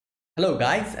Hello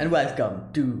guys and welcome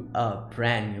to a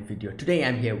brand new video. Today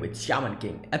I'm here with Shaman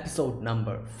King, episode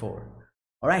number 4.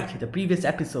 Alright, the previous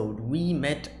episode we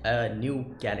met a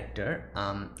new character.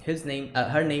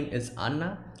 Her name is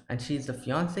Anna, and she's the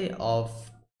fiance of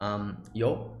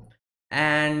Yo.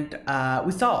 And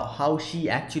we saw how she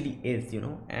actually is,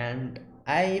 and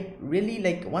I really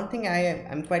like one thing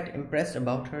I'm quite impressed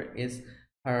about her is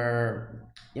her,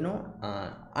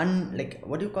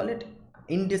 what do you call it?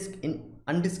 Indiscrimination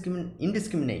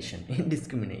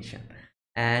indiscrimination.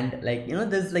 And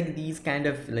there's like these kind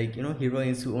of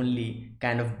heroines who only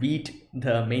kind of beat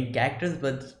the main characters,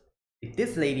 but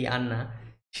this lady Anna,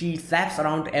 she slaps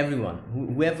around everyone.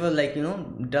 Whoever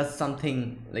does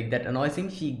something like that annoys him,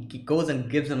 she goes and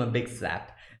gives him a big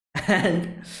slap.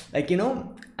 And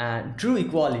true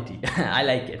equality. I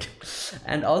like it.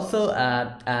 And also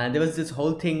there was this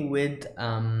whole thing with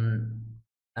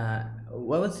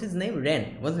what was his name?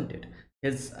 Ren, wasn't it?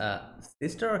 His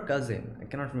sister or cousin? I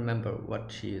cannot remember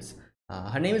what she is.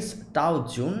 Her name is Tao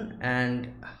Jun,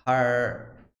 and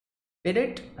her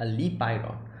spirit a Lee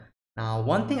Pyron. Now,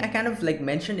 one thing I kind of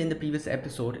mentioned in the previous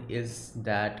episode is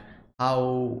that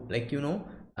how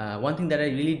one thing that I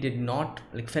really did not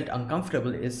felt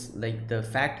uncomfortable is the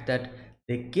fact that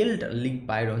they killed Lee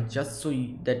Pyron just so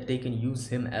that they can use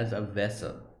him as a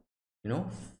vessel,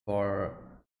 for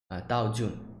Tao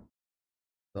Jun.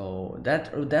 So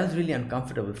that's really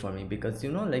uncomfortable for me, because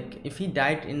if he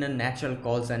died in a natural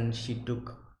cause and she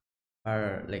took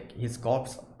her his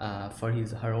corpse for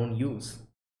her own use,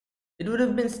 it would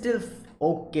have been still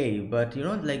okay. But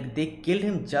they killed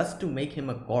him just to make him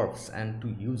a corpse and to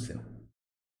use him.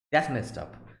 That's messed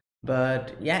up.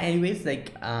 But yeah, anyways, they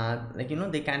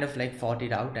kind of fought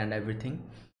it out and everything.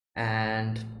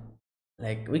 And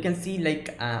we can see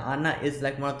Anna is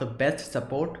one of the best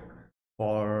support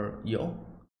for Yo,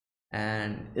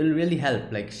 and it'll really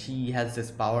help. She has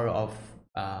this power of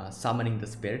summoning the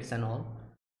spirits and all,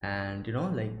 and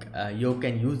Yo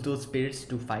can use those spirits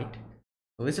to fight.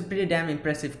 So it's a pretty damn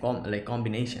impressive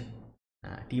combination,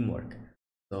 teamwork.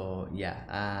 So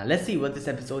yeah, let's see what this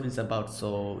episode is about.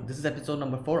 So this is episode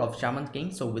number 4 of Shaman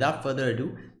King. So without further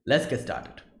ado, let's get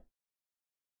started.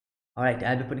 Alright,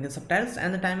 I'll be putting the subtitles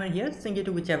and the timer here. Sync it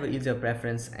to whichever is your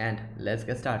preference, and let's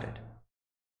get started.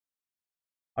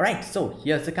 Alright, so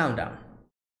here's the countdown.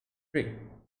 3,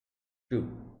 2,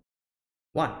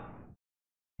 1,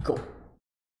 go.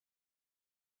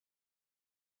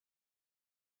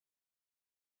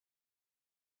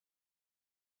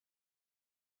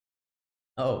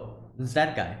 Oh, it's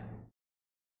that guy.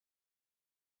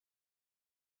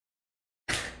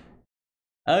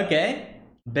 Okay,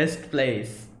 best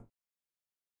place.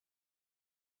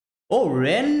 Oh,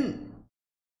 Ren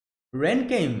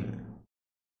came.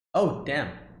 Oh, damn.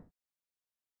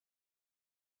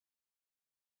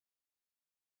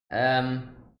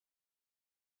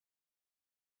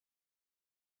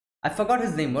 I forgot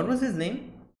his name. What was his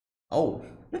name? Oh.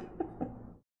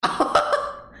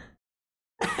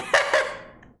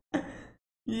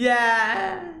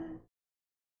 Yeah.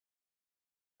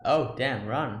 Oh, damn,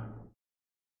 run.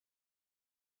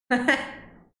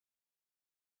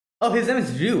 Oh, his name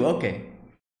is Ryu. Okay.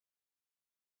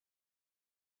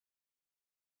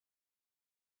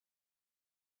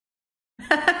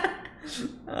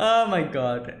 Oh my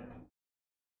god.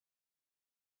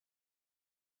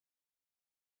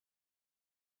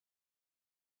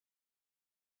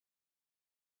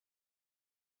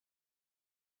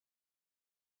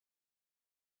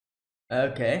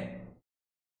 Okay.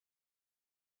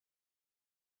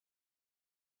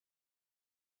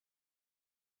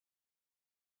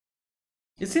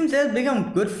 It seems they've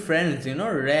become good friends,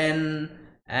 Ren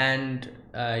and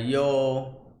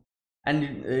Yo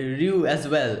and Ryu as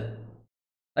well.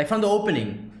 Like from the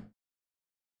opening.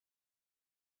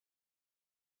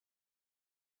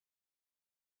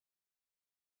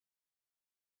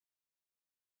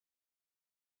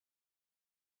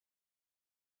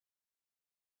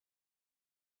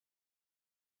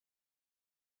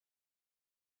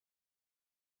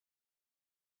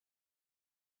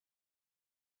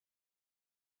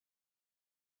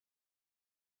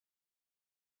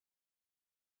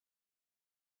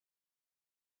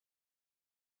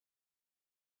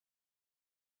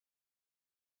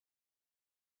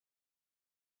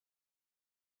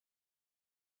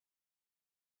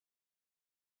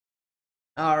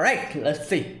 Alright, let's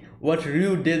see what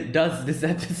does this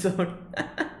episode.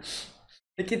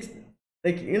 It's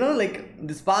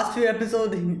this past few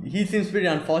episodes, he seems pretty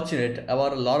unfortunate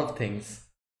about a lot of things.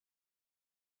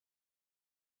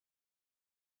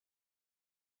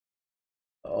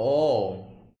 Oh,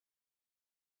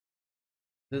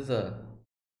 this is a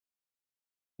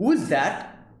Who is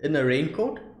that in a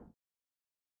raincoat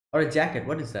or a jacket?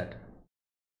 What is that?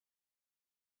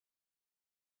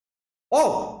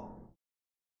 Oh,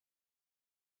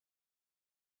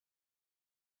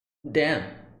 damn.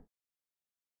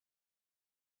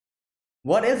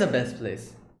 What is the best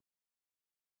place?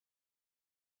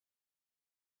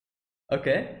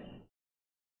 Okay.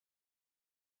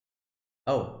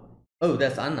 Oh, oh,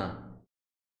 that's Anna.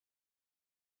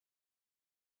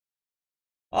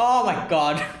 Oh my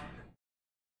god.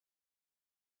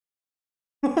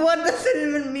 What does it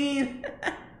even mean?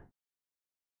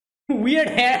 Weird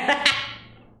hair.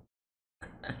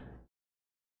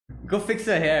 Go fix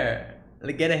your hair.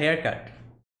 Like get a haircut.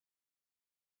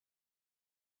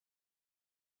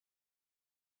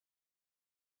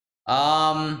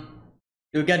 Um,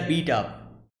 you get beat up.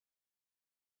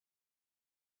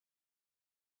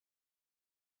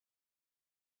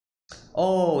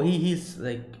 Oh, he's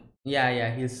like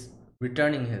yeah, he's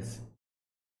returning his.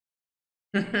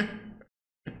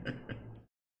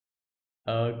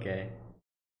 Okay.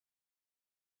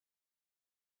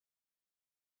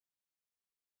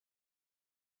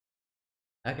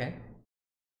 Okay.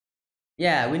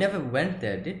 Yeah, we never went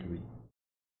there, did we?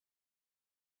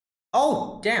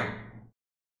 Oh, damn.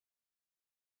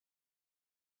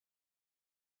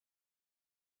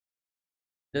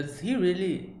 Does he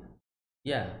really?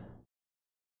 Yeah.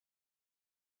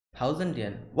 1,000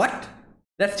 yen. What?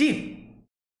 That's cheap.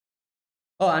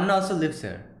 Oh, Anna also lives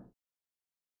here.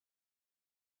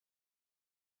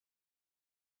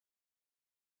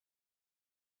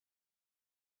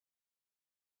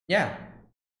 Yeah.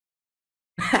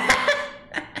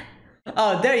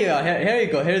 Oh, there you go. Here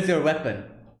you go. Here's your weapon.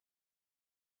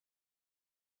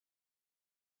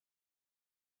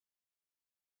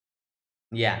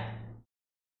 Yeah.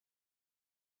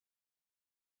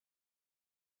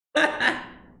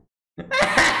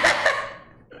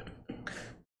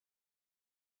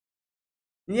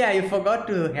 Yeah, you forgot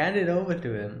to hand it over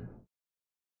to him.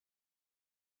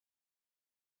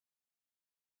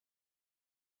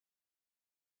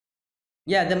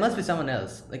 Yeah, there must be someone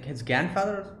else. Like his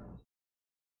grandfather?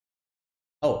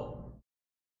 Oh,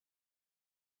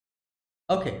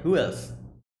 okay. Who else?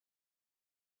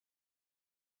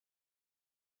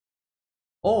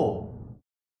 Oh,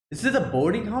 is it a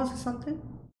boarding house or something?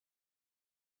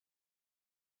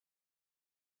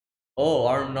 Oh,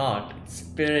 or not.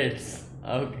 Spirits.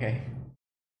 Okay.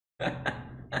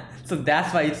 So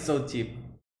that's why it's so cheap.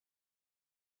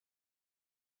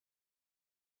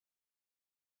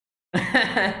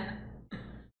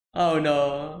 Oh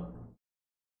no.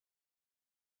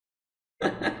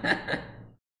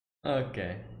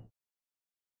 Okay.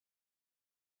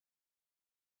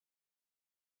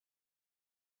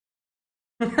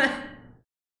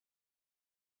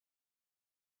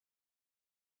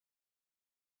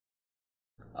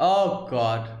 Oh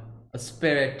god. A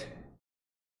spirit.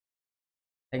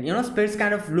 Like spirits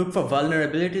kind of look for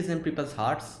vulnerabilities in people's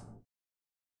hearts.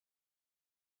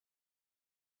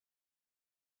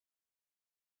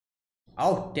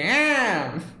 Oh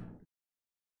damn.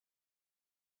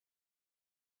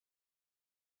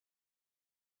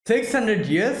 600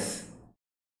 years?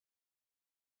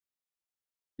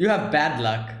 You have bad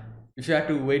luck if you have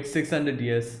to wait 600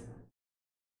 years.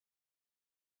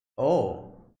 Oh.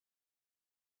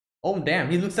 Oh damn,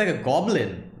 he looks like a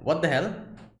goblin. What the hell?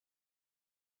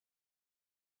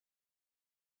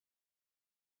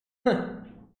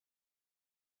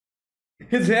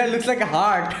 His hair looks like a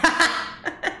heart.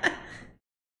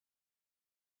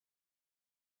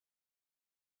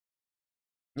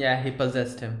 Yeah, he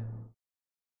possessed him.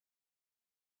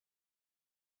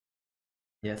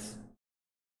 Yes.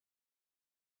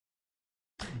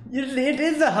 It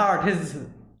is a heart, his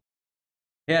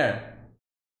hair.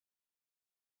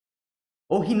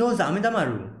 Oh, he knows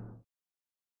Amidamaru.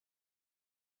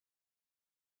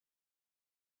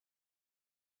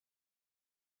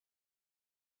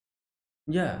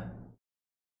 Yeah.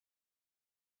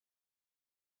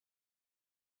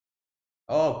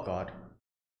 Oh god.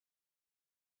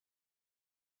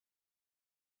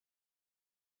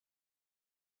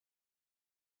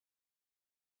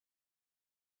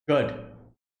 Good.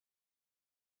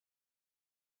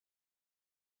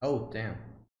 Oh damn.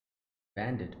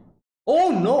 Bandit.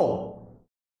 Oh no!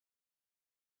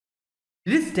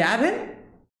 Did he stab him?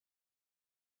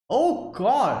 Oh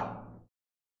god.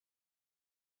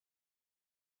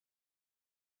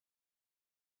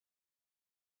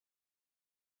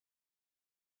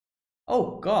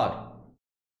 Oh god.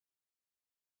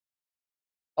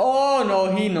 Oh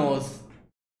no, he knows.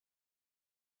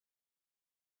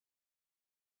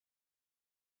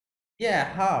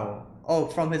 Yeah, how? Oh,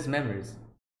 from his memories.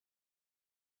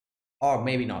 Or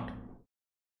maybe not.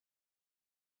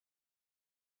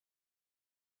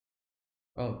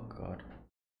 Oh god.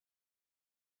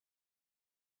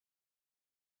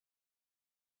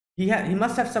 He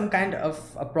must have some kind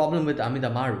of a problem with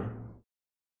Amidamaru.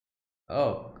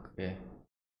 Oh, okay.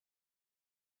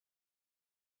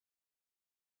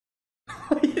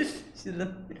 She's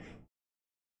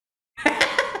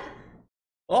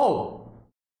oh.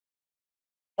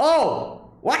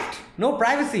 Oh! What? No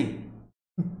privacy.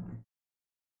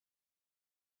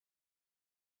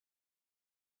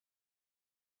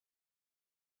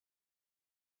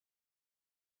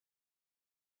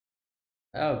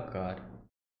 Oh god.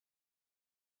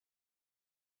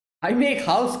 I make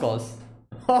house calls.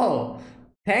 Oh,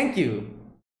 thank you.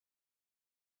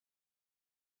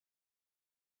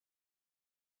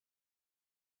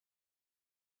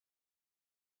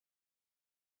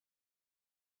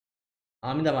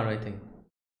 Amidamaru, I think.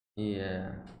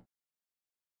 Yeah.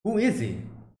 Who is he?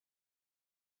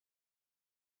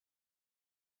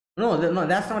 No, no,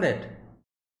 that's not it.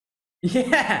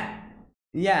 Yeah.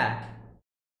 Yeah.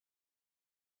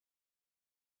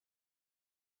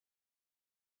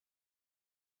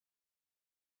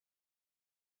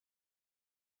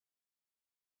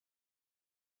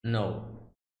 No.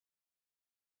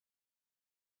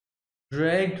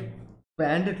 Dread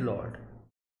Bandit Lord.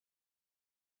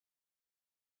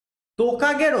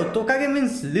 Tokagero. Tokage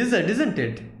means lizard, isn't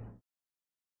it?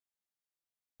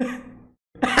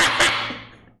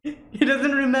 He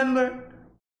doesn't remember.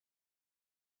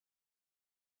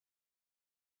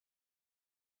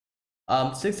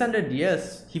 600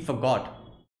 years. He forgot.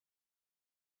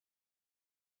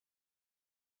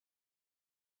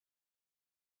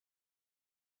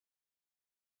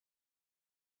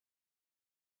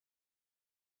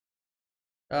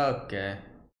 Okay.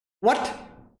 What?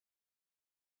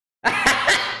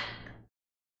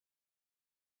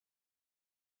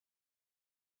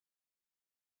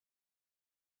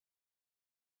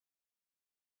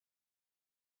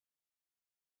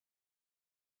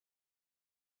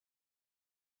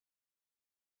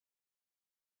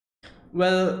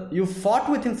 Well, you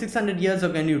fought with him 600 years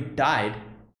ago and you died.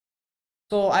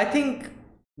 So I think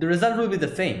the result will be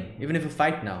the same, even if you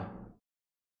fight now.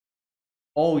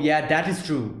 Oh, yeah, that is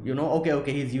true. You know, okay,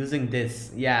 okay, he's using this.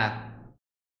 Yeah.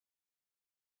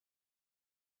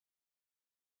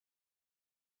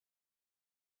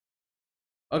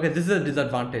 Okay, this is a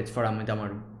disadvantage for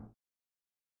Amidamaru.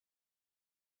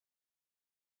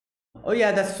 Oh,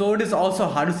 yeah, the sword is also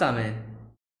Harusame.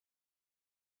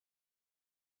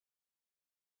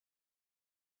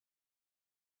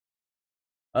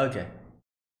 Okay.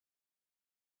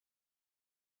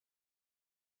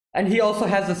 And he also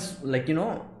has a, like,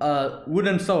 a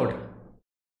wooden sword.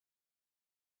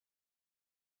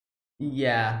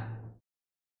 Yeah.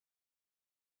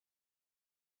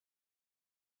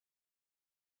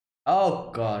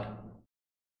 Oh, God.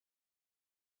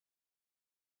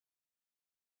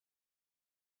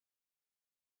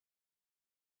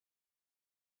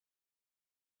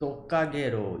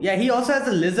 Tokagero. Yeah, he also has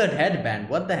a lizard headband.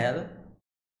 What the hell?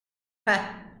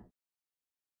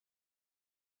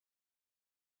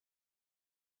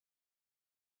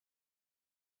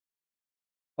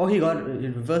 Oh, he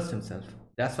reversed himself.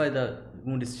 That's why the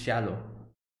wound is shallow.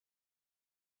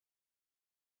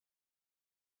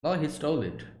 Oh, he stole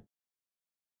it.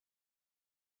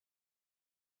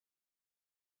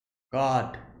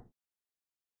 God.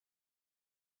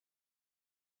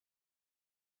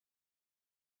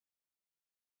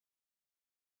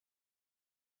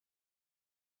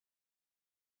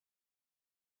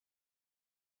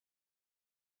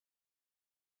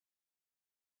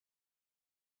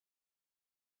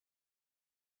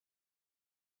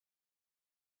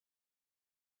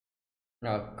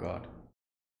 Oh, God.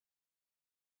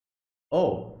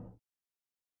 Oh.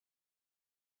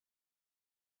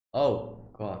 Oh,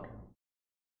 God.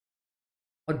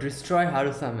 Oh, destroy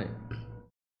Harusame.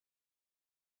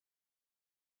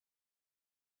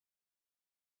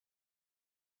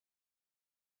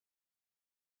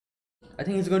 I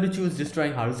think he's going to choose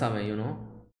destroying Harusame, you know?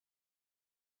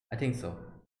 I think so.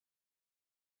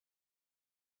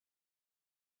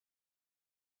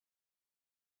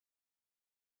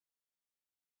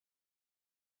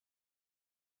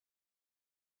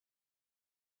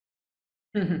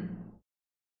 Hmm.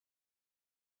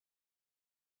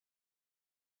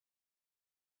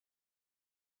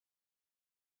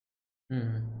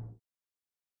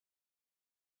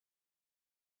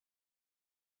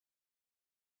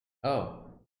 Oh.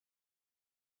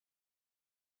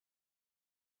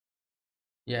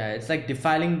 Yeah, it's like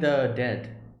defiling the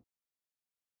dead.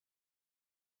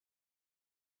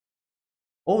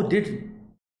 Oh, did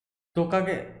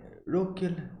Tokage rock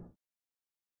kill.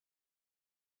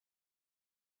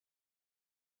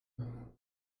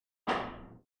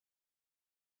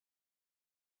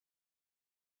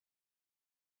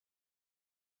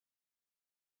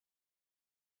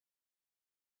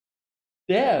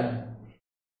 Damn.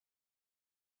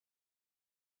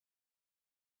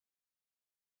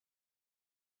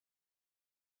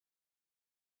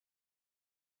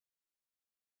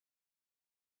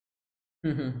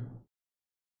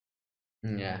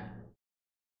 Yeah.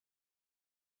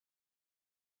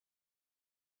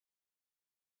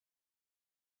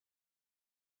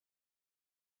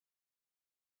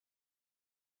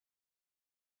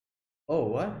 Oh,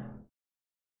 what?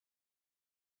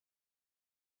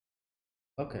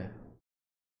 Okay.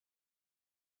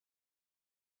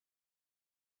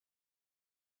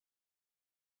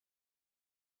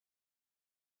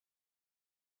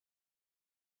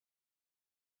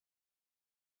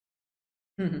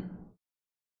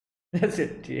 That's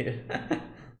it, dear.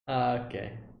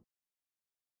 Okay.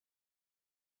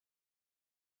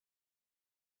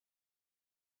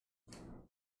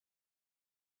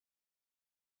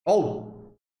 Oh,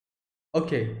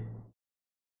 okay.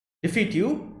 Defeat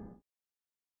you?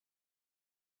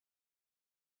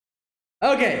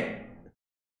 Okay.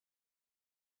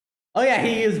 Oh yeah,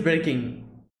 he is breaking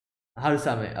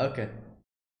Harusame. Okay.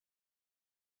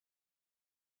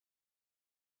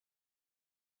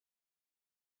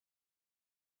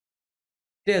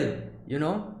 Still,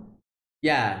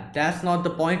 yeah, that's not the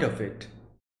point of it.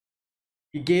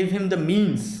 He gave him the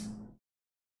means.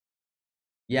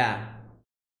 Yeah.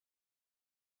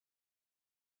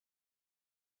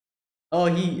 Oh,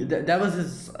 that was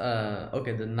his.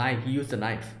 Okay, the knife. He used the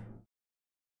knife.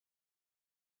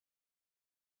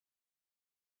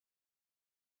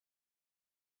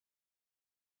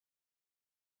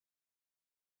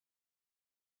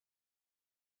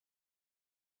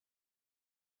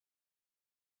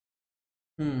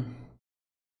 Hmm.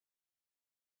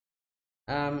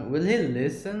 Will he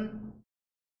listen?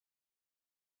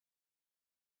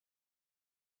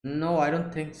 No, I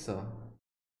don't think so.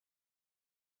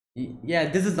 Yeah,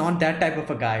 this is not that type of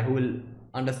a guy who will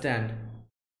understand.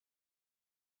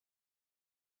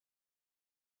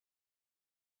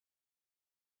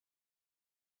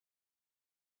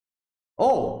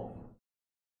 Oh,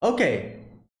 okay.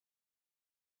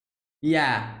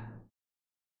 Yeah.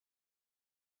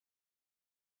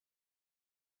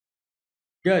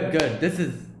 Good, good. This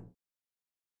is.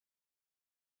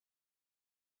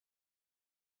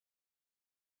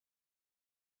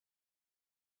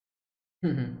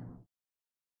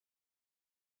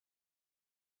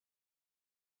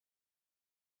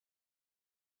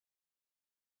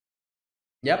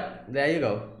 Yep, there you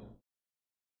go.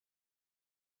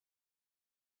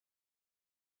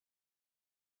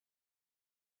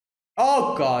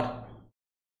 Oh god.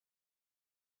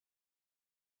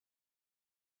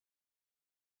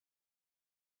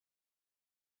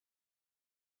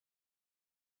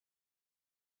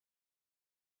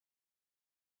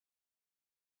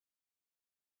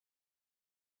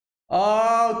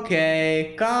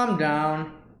 Okay, calm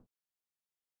down.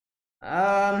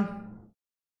 Um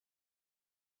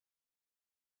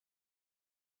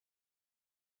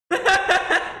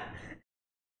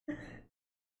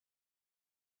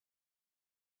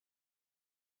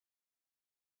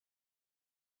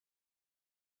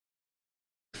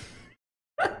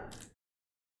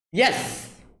Yes.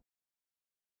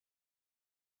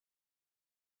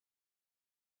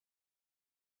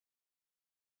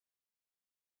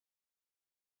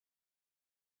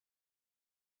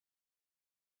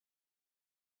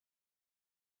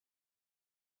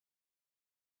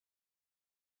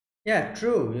 Yeah,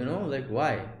 true, like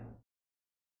why?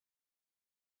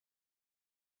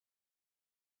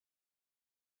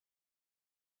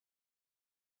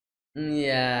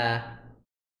 Yeah.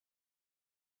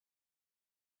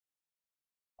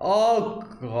 Oh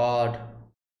god.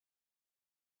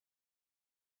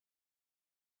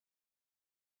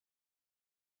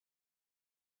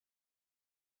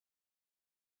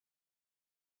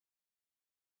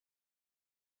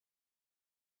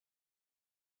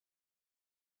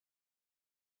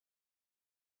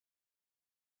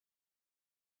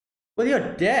 Well,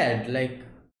 you're dead. Like,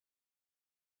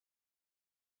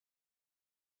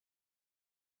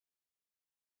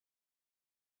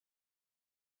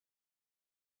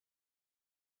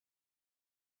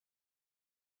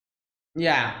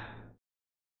 yeah.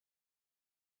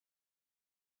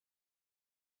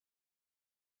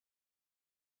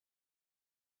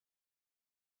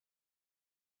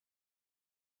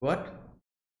 What?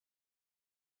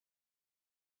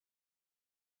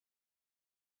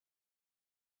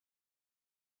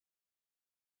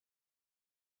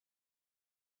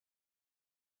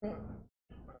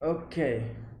 Okay.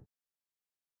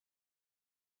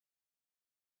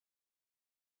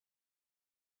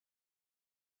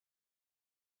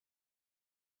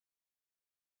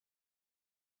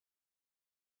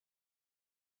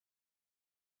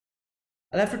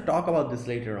 I'll have to talk about this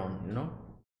later on, you know?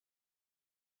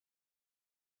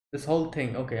 This whole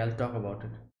thing. Okay, I'll talk about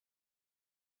it.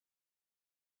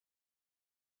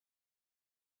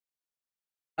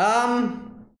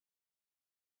 Um,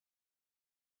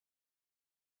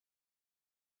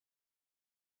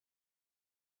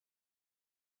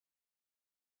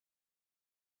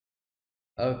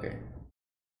 okay.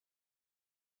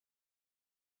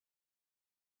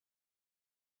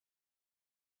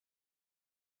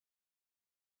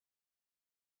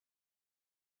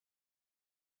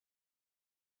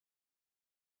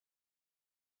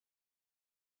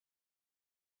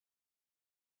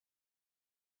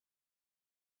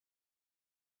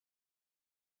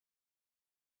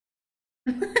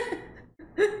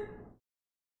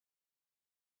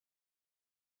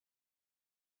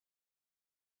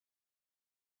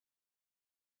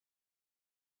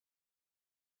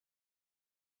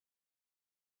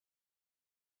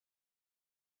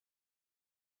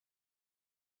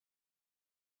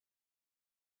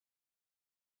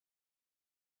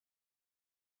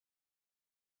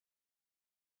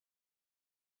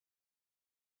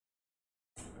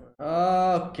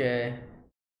 Okay.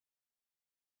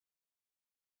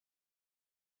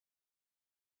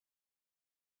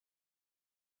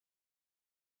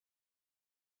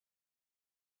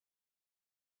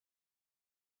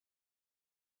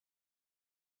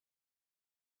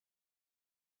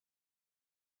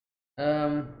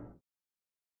 Um,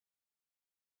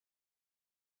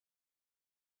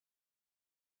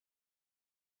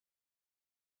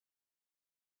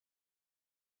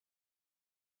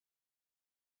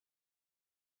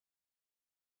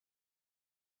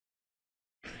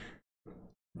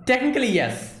 Technically,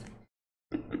 yes.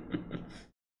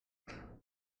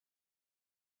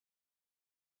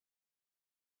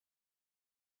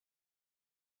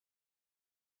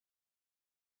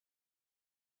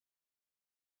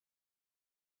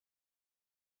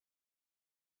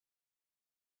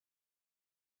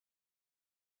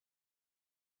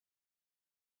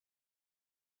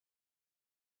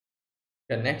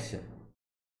 Connection.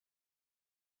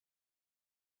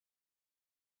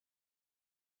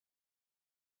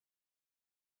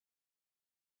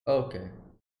 Okay.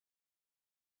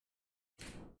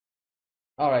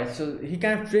 Alright, so he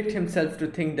kind of tricked himself to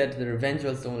think that the revenge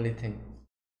was the only thing.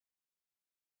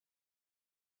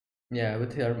 Yeah,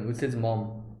 with his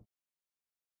mom.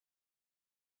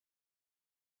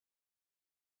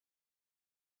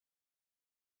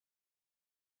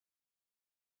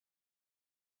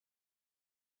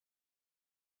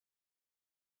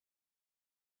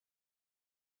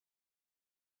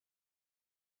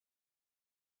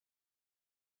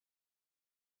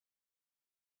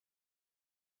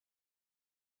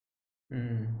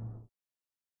 Mm.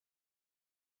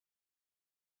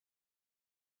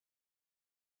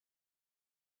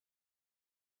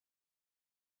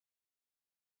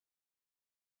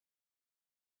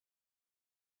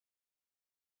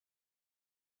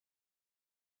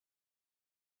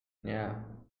 Yeah.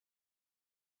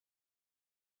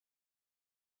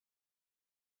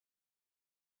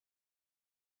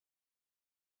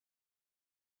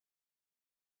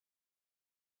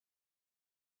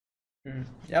 Mm.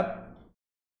 Yep.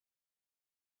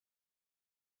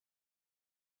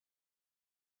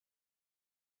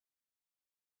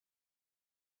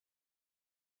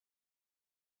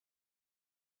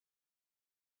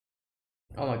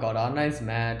 Oh my god, Anna is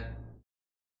mad.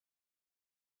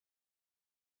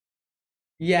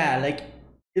 Yeah, like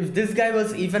if this guy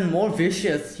was even more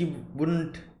vicious, he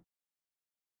wouldn't.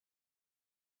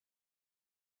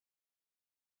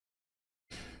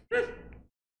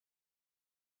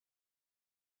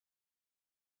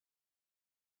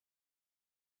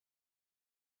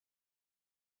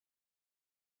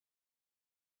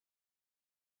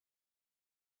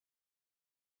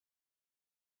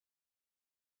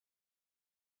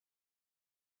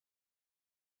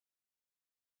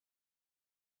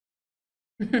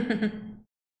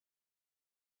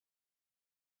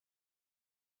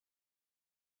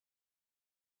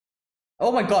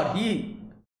 Oh my god, he.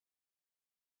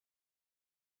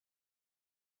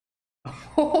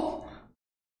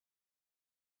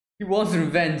 He wants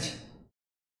revenge.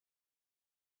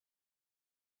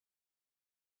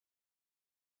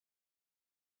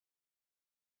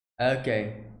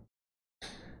 Okay.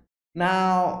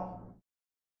 Now,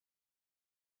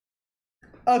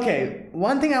 okay,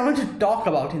 one thing I want to talk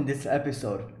about in this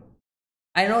episode.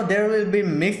 I know there will be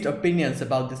mixed opinions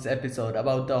about this episode,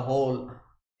 about the whole,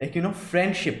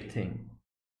 friendship thing.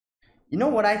 You know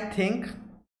what I think?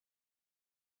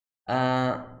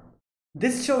 Uh,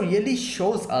 this show really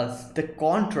shows us the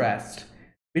contrast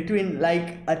between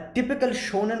like a typical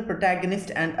shonen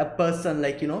protagonist and a person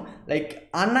like, like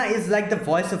Anna is like the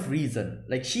voice of reason.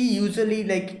 Like she usually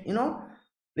like,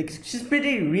 like she's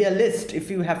pretty realist if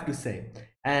you have to say.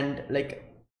 And like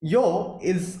Yo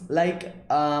is like,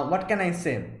 what can I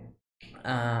say?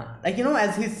 Like,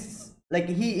 as he's like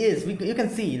he is, you can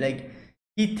see like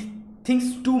he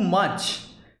thinks too much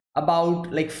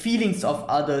about like feelings of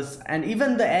others and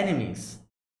even the enemies.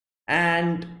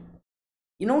 And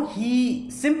he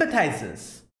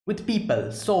sympathizes with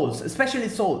people, souls, especially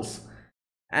souls.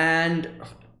 And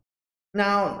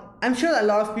now I'm sure a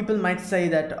lot of people might say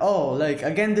that, oh, like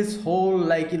again this whole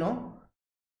like,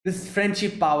 this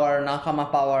friendship power,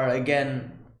 nakama power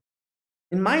again.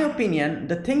 In my opinion,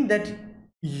 the thing that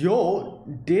Yo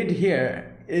did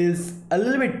here is a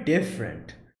little bit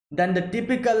different than the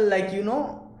typical like,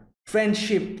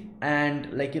 friendship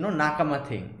and like, nakama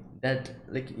thing that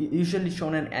like usually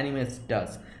shonen animes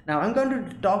does. Now I'm going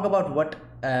to talk about what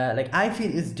like I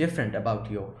feel is different about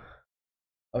Yo.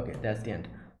 Okay, that's the end.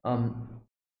 um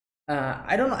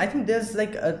I don't know, I think there's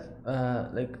like a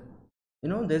like,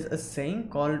 there's a saying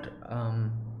called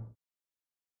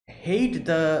hate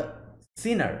the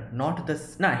sinner, not the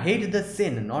no, hate the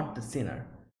sin, not the sinner.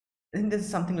 I think there's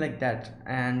something like that,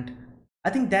 and I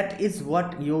think that is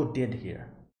what Yo did here.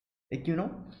 Like,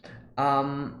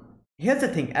 here's the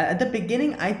thing. At the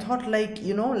beginning, I thought like,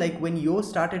 like when Yo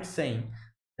started saying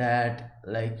that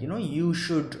like, you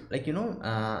should like,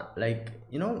 like,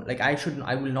 like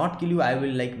I will not kill you. I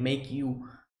will like make you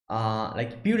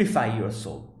like purify your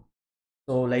soul.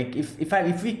 So like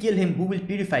if we kill him, who will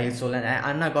purify his soul? And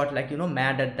Anna got like,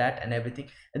 mad at that and everything.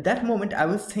 At that moment I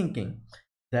was thinking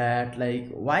that like,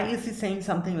 why is he saying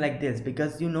something like this?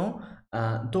 Because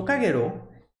Tokagero,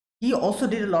 he also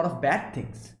did a lot of bad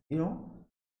things,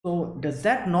 so does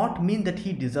that not mean that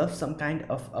he deserves some kind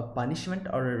of a punishment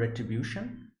or a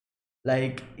retribution?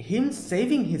 Like him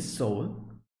saving his soul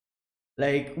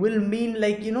like will mean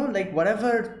like, like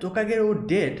whatever Tokagero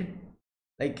did,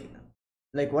 like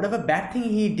whatever bad thing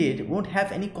he did won't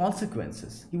have any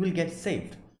consequences. He will get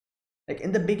saved. Like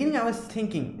in the beginning I was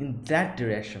thinking in that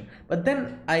direction, but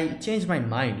then I changed my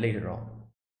mind later on.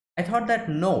 I thought that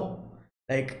no,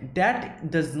 like that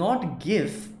does not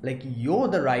give like you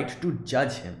the right to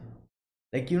judge him.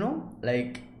 Like,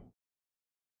 like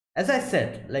as I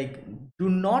said, like do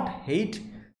not hate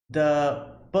the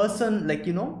person, like,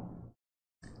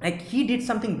 like he did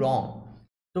something wrong.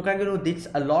 Tokagero did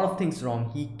a lot of things wrong.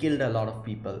 He killed a lot of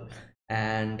people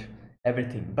and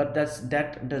everything. But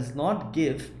that does not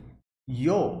give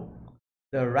Yo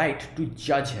the right to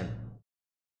judge him.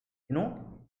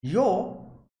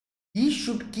 Yo, he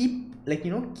should keep like,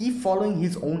 keep following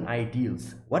his own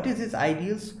ideals. What is his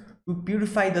ideals? To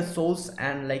purify the souls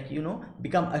and like,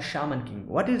 become a shaman king.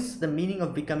 What is the meaning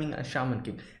of becoming a shaman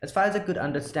king? As far as I could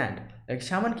understand, like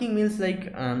shaman king means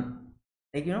like,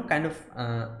 kind of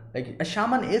like a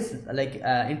shaman is like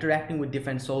interacting with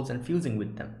different souls and fusing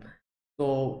with them.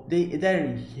 So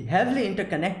they're heavily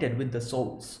interconnected with the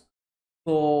souls.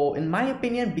 So in my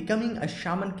opinion, becoming a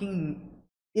shaman king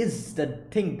is the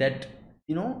thing that,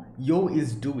 Yo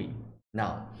is doing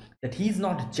now. That he's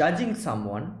not judging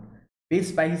someone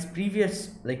based by his previous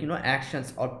like,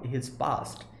 actions or his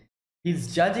past.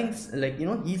 He's judging like,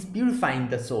 he's purifying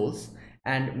the souls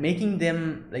and making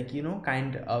them like,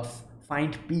 kind of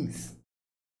find peace.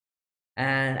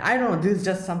 And I don't know, this is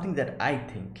just something that I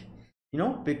think,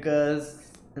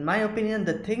 because in my opinion,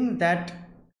 the thing that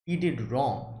he did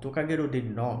wrong, Tokagero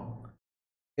did wrong,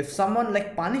 if someone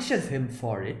like punishes him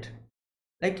for it,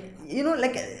 like,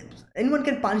 like anyone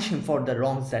can punish him for the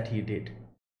wrongs that he did.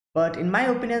 But in my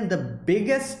opinion, the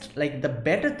biggest like the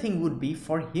better thing would be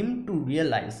for him to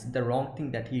realize the wrong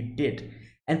thing that he did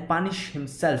and punish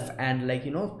himself and like,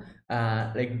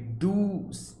 like do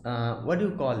what do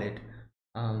you call it,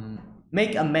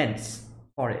 make amends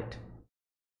for it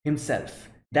himself.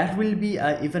 That will be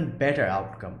a even better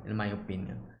outcome in my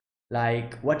opinion.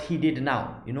 Like what he did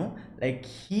now, like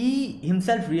he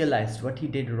himself realized what he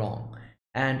did wrong,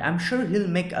 and I'm sure he'll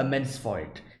make amends for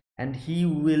it, and he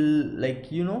will like,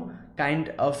 kind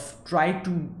of try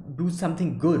to do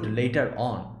something good later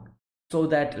on, so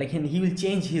that like he will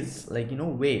change his like,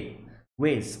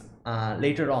 ways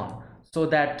later on, so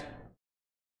that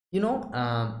he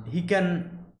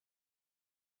can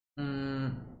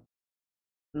um,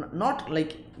 not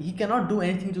like he cannot do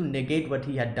anything to negate what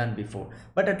he had done before,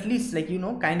 but at least like,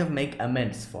 kind of make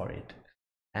amends for it.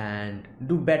 and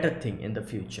do better thing in the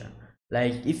future.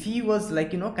 Like if he was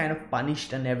like, kind of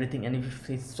punished and everything, and if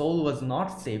his soul was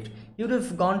not saved, he would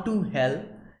have gone to hell,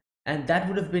 and that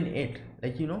would have been it.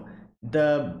 Like,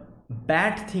 the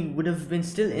bad thing would have been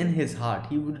still in his heart.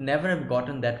 He would never have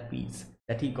gotten that peace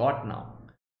that he got now.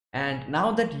 And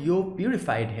now that Yo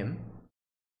purified him,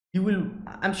 he will,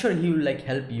 I'm sure he will like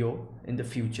help Yo in the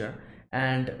future.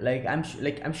 And like I'm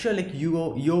sure like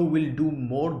Yo will do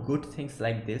more good things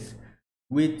like this,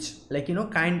 which like,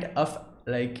 kind of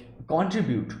like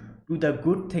contribute to the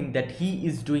good thing that he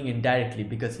is doing indirectly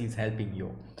because he's helping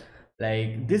Yo.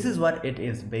 Like this is what it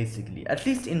is basically, at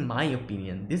least in my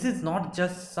opinion. This is not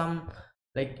just some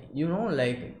like,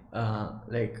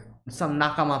 like some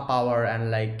nakama power,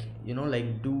 and like,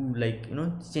 like do like,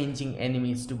 changing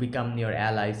enemies to become your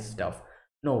allies stuff.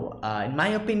 No, in my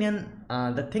opinion,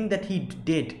 the thing that he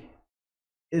did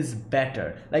is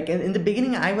better. Like in the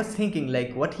beginning I was thinking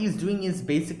like what he's doing is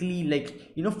basically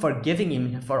like, forgiving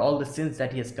him for all the sins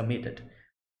that he has committed.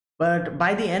 But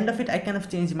by the end of it, I kind of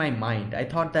changed my mind. I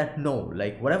thought that no,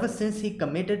 like whatever sins he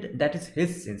committed, that is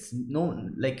his sins. No,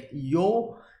 like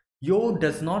Yo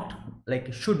does not,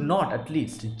 like should not at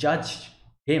least judge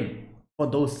him for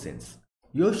those sins.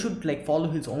 Yo should like follow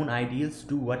his own ideals,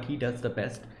 do what he does the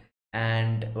best.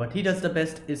 And what he does the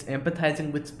best is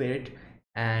empathizing with spirit,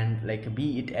 and like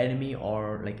be it enemy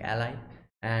or like ally,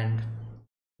 and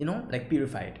like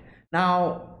purify it.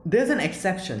 Now there's an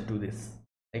exception to this.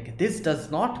 Like this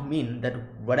does not mean that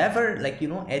whatever like,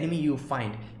 enemy you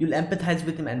find, you'll empathize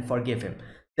with him and forgive him.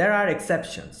 There are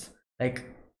exceptions. Like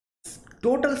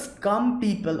total scum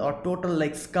people or total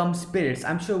like scum spirits,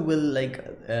 I'm sure will like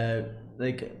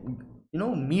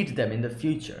meet them in the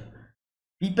future.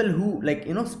 People who like,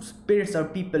 spirits are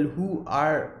people who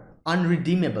are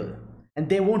unredeemable, and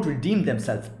they won't redeem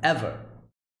themselves ever.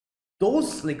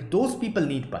 Those people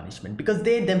need punishment because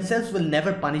they themselves will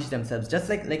never punish themselves. Just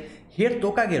like here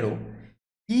Tokagero,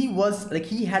 he was like,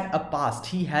 he had a past,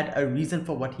 he had a reason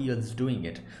for what he was doing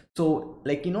it. So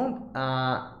like,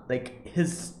 like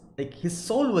his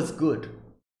soul was good.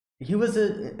 He was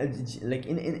like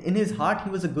in his heart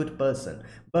he was a good person,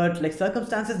 but like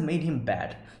circumstances made him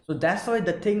bad. So that's why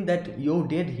the thing that Yo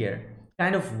did here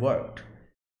kind of worked.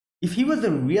 If he was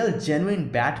a real genuine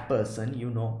bad person,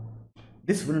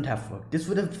 this wouldn't have worked. This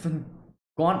would have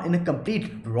gone in a complete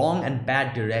wrong and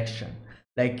bad direction.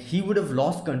 Like he would have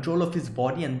lost control of his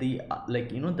body, and the like,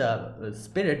 the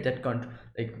spirit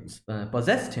that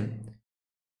possessed him,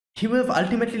 he would have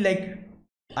ultimately like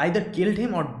either killed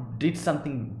him or did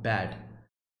something bad.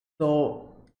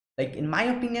 So like in my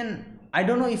opinion, I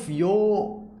don't know if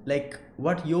Yo, like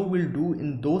what Yo will do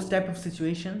in those type of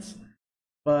situations,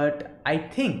 but I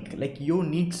think like Yo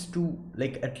needs to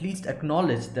like at least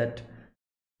acknowledge that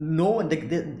no, like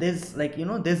there's like,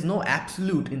 there's no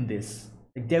absolute in this.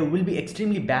 Like there will be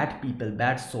extremely bad people,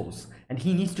 bad souls, and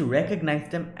he needs to recognize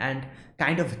them and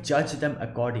kind of judge them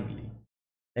accordingly.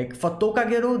 Like for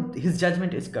Tokagero, his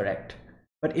judgment is correct,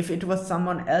 but if it was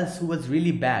someone else who was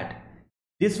really bad,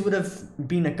 this would have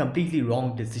been a completely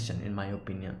wrong decision in my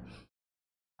opinion.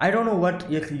 I don't know what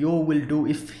Yo will do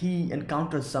if he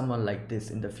encounters someone like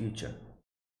this in the future.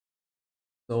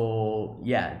 So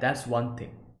yeah, that's one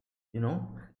thing.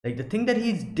 Like the thing that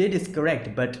he did is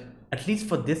correct, but at least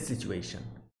for this situation,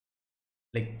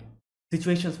 like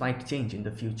situations might change in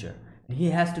the future, and he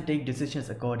has to take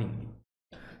decisions accordingly.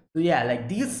 So yeah, like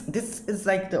this is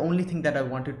like the only thing that I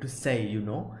wanted to say,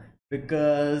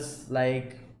 because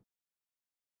like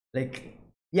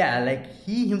yeah, like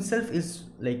he himself is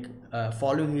like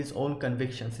following his own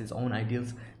convictions, his own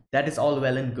ideals. That is all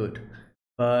well and good,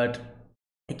 but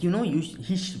like,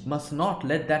 must not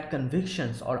let that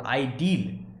convictions or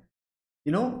ideal,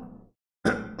 you know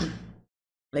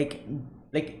like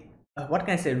what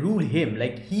can I say, rule him.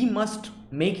 Like he must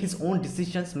make his own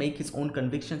decisions, make his own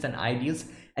convictions and ideals,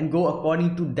 and go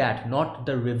according to that, not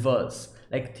the reverse.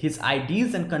 Like his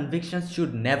ideals and convictions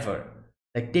should never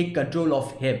like take control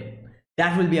of him.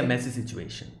 That will be a messy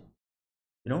situation,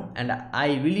 and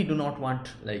I really do not want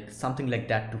like something like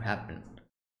that to happen.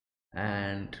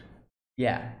 And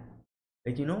yeah,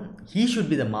 like, he should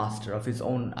be the master of his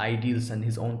own ideals and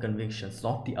his own convictions,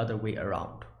 not the other way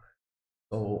around.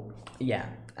 So yeah,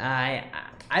 I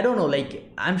don't know, like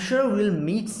I'm sure we'll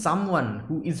meet someone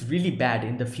who is really bad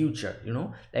in the future.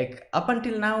 Like up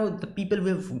until now, the people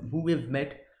who we've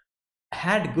met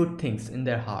had good things in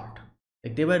their heart.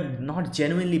 Like they were not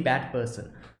genuinely bad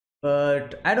person.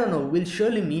 But I don't know, we'll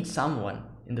surely meet someone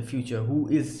in the future who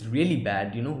is really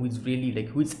bad, who is really like,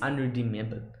 who is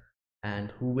unredeemable,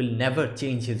 and who will never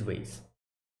change his ways.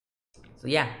 So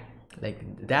yeah,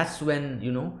 like that's when,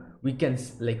 we can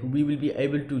like we will be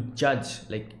able to judge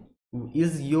like,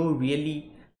 is Yo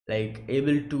really like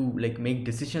able to like make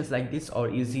decisions like this, or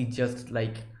is he just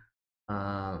like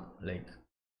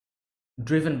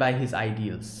driven by his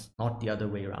ideals, not the other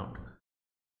way around.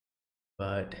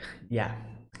 But yeah.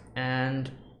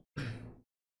 And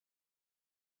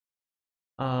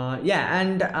yeah,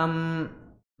 and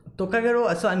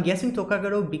Tokagero, so I'm guessing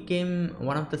Tokagero became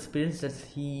one of the spirits that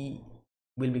he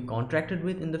will be contracted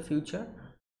with in the future,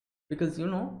 because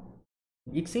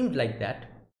it seemed like that.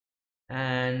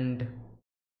 And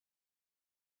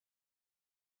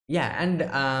yeah, and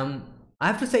I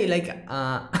have to say, like,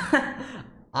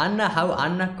 Anna, how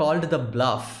Anna called the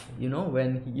bluff,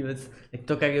 when he was like,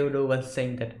 Tokagero was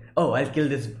saying that, oh, I'll kill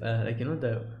this, like,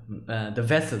 the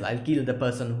vessel, I'll kill the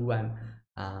person who I'm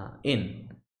in.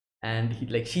 And he,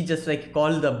 like, she just like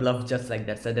called the bluff just like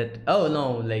that, said that, oh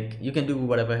no, like, you can do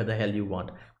whatever the hell you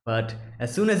want, but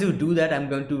as soon as you do that, I'm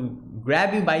going to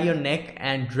grab you by your neck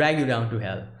and drag you down to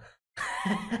hell.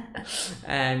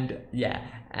 And yeah,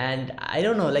 and I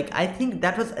don't know, like, I think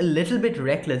that was a little bit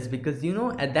reckless, because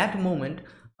at that moment,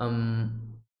 um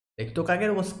like,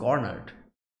 Tokagero was cornered,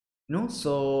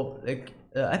 so like,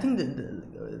 I think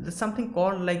there's something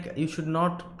called, like, you should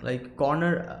not like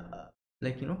corner,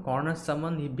 like, corner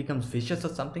someone, he becomes vicious or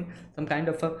something, some kind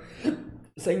of a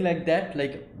saying like that,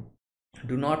 like,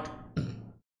 do not,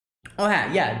 oh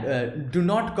yeah, yeah, do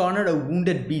not corner a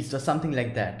wounded beast or something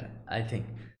like that, I think.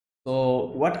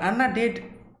 So what Anna did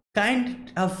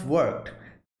kind of worked,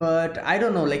 but I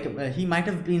don't know, like, he might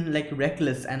have been like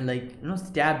reckless and, like,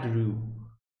 stabbed Rue.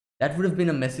 That would have been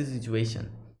a messy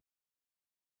situation.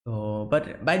 So,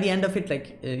 but by the end of it,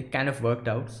 like, it kind of worked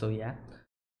out. So yeah.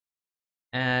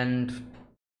 And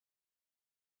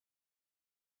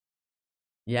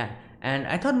yeah, and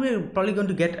I thought we were probably going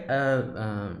to get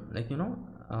like,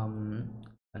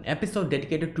 an episode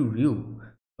dedicated to Ryu,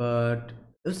 but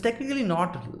it was technically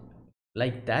not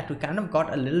like that. We kind of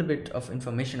got a little bit of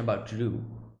information about Ryu,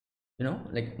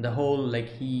 like the whole, like,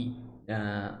 he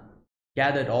uh,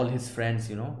 gathered all his friends,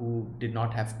 who did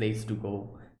not have place to go,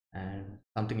 and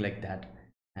something like that,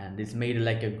 and this made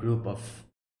like a group of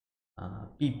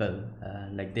people,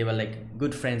 like they were like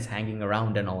good friends hanging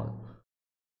around and all,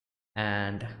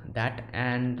 and that.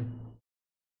 And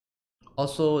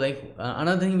also, like,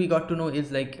 another thing we got to know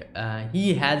is, like,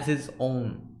 he has his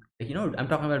own, like, I'm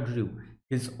talking about Drew,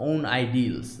 his own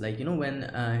ideals, like, when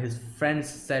his friends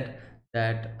said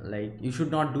that, like, you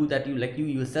should not do that, you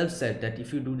yourself said that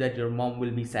if you do that your mom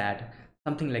will be sad,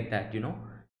 something like that,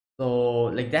 so,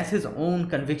 like, that's his own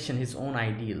conviction, his own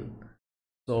ideal.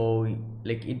 So,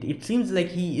 like, it seems like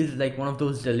he is like one of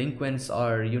those delinquents,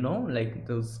 or like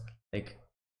those, like,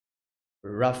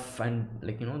 rough, and,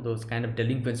 like, those kind of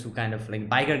delinquents who kind of like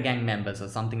biker gang members or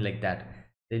something like that,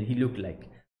 he looks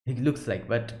like.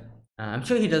 But I'm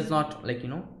sure he does not, like,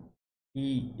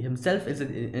 he himself is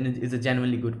a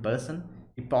genuinely good person.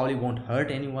 He probably won't hurt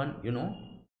anyone,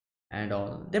 and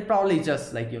all. They probably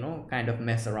just, like, kind of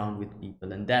mess around with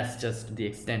people, and that's just the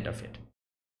extent of it.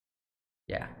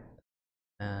 Yeah.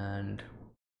 And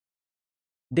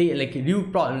they, like, you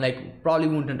probably, like, probably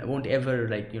won't ever,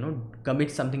 like,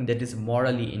 commit something that is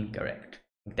morally incorrect.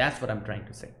 That's what I'm trying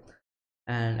to say.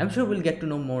 And I'm sure we'll get to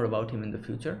know more about him in the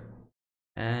future.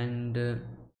 And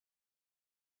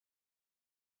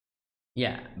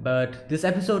yeah, but this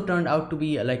episode turned out to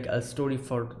be like a story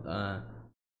for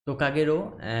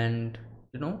Tokagero, and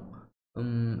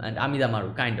and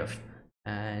Amidamaru, kind of.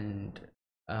 And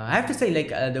I have to say,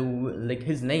 like, like,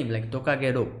 his name, like,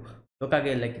 Tokagero,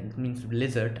 Tokage, like, it means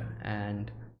lizard. And,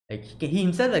 like, he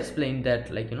himself explained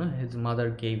that, like, his mother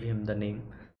gave him the name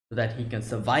so that he can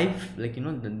survive, like,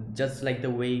 just like the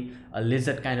way a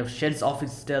lizard kind of sheds off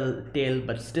its tail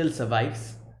but still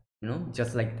survives,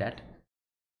 just like that.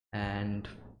 And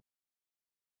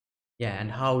yeah, and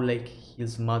how, like,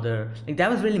 his mother, like, that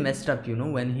was really messed up,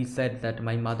 when he said that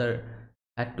my mother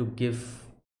had to give,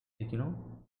 like,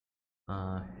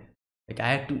 uh like, I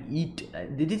had to eat,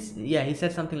 did this, yeah, he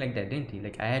said something like that, didn't he?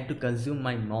 Like, I had to consume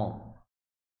my mom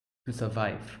to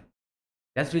survive.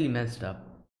 That's really messed up.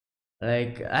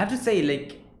 Like, I have to say,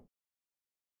 like,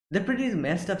 they're pretty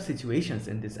messed up situations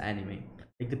in this anime.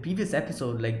 Like the previous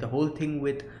episode, like the whole thing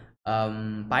with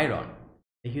Pyron,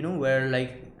 like, where,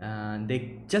 like,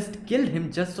 they just killed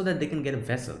him just so that they can get a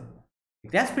vessel.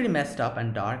 Like, that's pretty messed up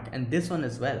and dark, and this one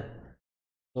as well.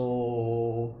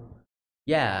 So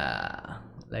yeah,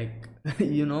 like,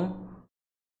 you know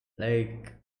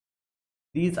like,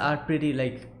 these are pretty,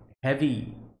 like,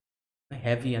 heavy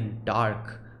and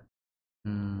dark,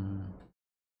 mm,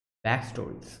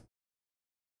 backstories.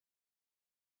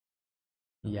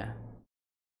 Yeah.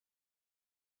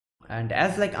 And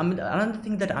as like another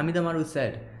thing that Amidamaru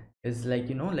said is like,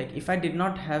 you know, like if I did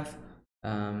not have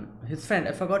his friend,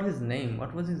 I forgot his name,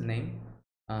 what was his name,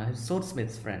 his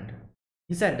swordsmith's friend,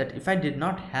 he said that if I did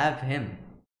not have him,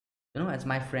 you know, as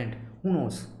my friend, who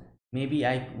knows, maybe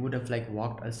I would have like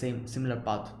walked a similar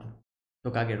path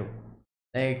to Kagero.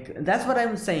 Like that's what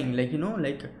I'm saying, like, you know,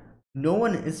 like no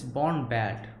one is born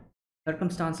bad,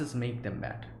 circumstances make them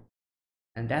bad,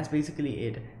 and that's basically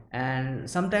it. And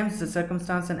sometimes the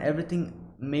circumstance and everything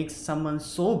makes someone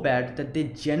so bad that they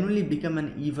genuinely become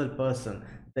an evil person.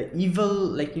 The evil,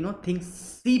 like, you know, thing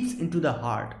seeps into the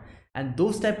heart, and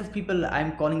those type of people,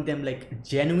 I'm calling them like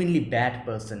genuinely bad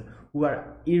person who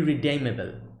are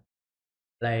irredeemable.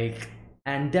 Like,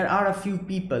 and there are a few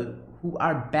people who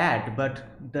are bad, but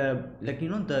the, like, you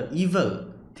know, the evil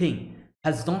thing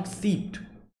has not seeped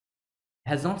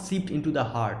into the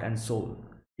heart and soul.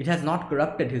 It has not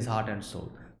corrupted his heart and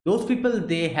soul. Those people,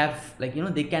 they have, like, you know,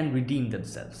 they can redeem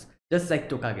themselves, just like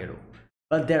Tokagero.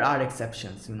 But there are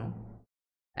exceptions, you know.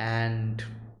 And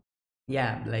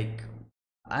yeah, like,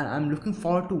 I'm looking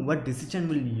forward to what decision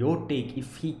will Yo take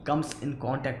if he comes in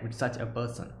contact with such a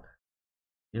person,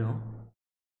 you know,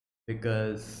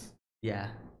 because yeah.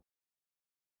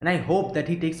 And I hope that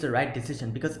he takes the right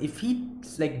decision, because if he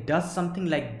like does something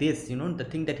like this, you know, the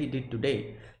thing that he did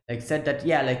today, like said that,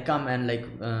 yeah, like come and like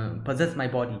possess my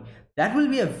body, that will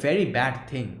be a very bad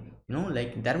thing, you know,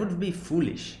 like that would be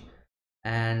foolish.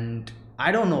 And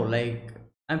I don't know, like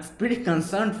I'm pretty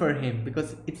concerned for him,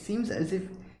 because it seems as if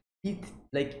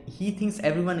like he thinks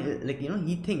everyone like, you know,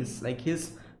 he thinks like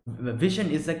his vision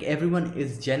is like everyone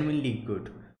is genuinely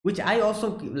good, which I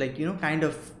also, like, you know, kind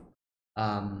of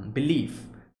believe.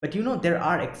 But you know, there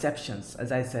are exceptions,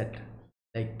 as I said.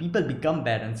 Like people become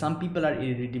bad and some people are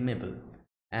irredeemable,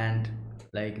 and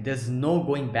like there's no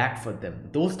going back for them.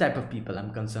 Those type of people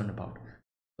I'm concerned about.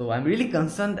 So I'm really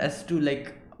concerned as to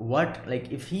like what,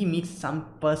 like if he meets some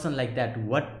person like that,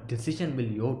 what decision will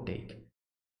you take?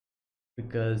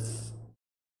 Because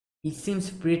he seems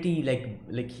pretty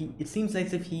like he, it seems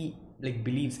like if he like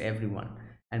believes everyone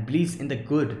and believes in the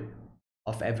good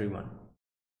of everyone.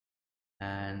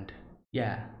 And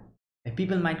yeah, like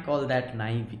people might call that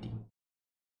naivety.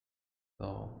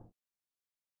 So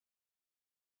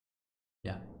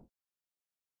yeah.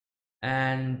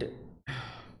 And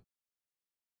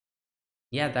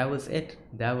yeah, that was it,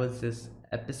 that was this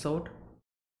episode.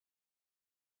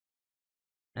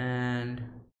 And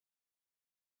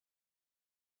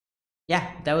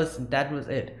yeah, that was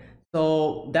it.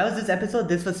 So that was this episode.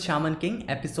 This was Shaman King,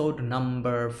 episode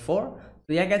number 4.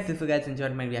 So yeah guys, if you guys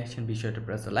enjoyed my reaction, be sure to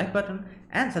press the like button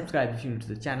and subscribe if you're new to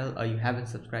the channel or you haven't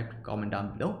subscribed. Comment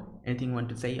down below anything you want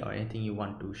to say or anything you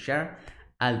want to share.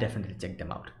 I'll definitely check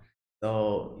them out.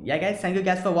 So yeah guys, thank you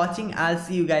guys for watching. I'll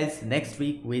see you guys next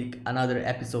week with another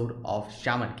episode of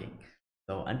Shaman King.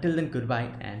 So until then, goodbye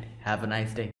and have a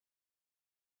nice day.